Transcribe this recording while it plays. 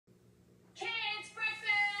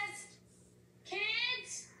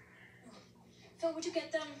Would you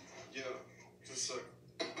get them? Yeah, just a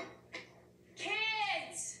sec.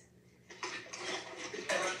 Kids!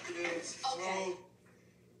 Kids, Okay.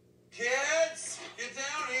 Kids, get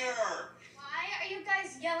down here! Why are you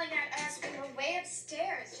guys yelling at us when we're way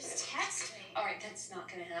upstairs? Just text me. All right, that's not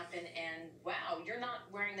going to happen. And wow, you're not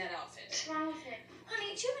wearing that outfit. What's wrong with it?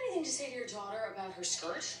 Honey, do you have anything to say to your daughter about her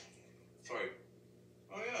skirt? Sorry.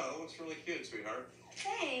 Oh yeah, that looks really cute, sweetheart.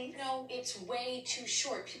 Thanks. No, it's way too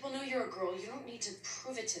short. People know you're a girl. You don't need to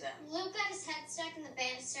prove it to them. Luke got his head stuck in the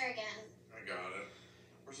banister again. I got it.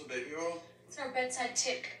 Where's the baby oil? It's our bedside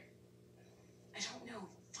tick. I don't know.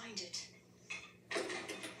 Find it.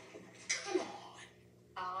 Come on.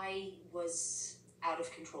 I was out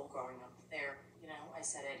of control growing up. There, you know, I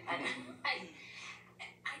said it.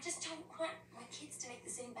 I just don't want my kids to make the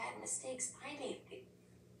same bad mistakes I made.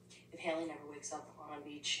 If Haley never wakes up on a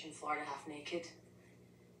beach in Florida half naked,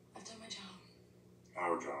 I've done my job.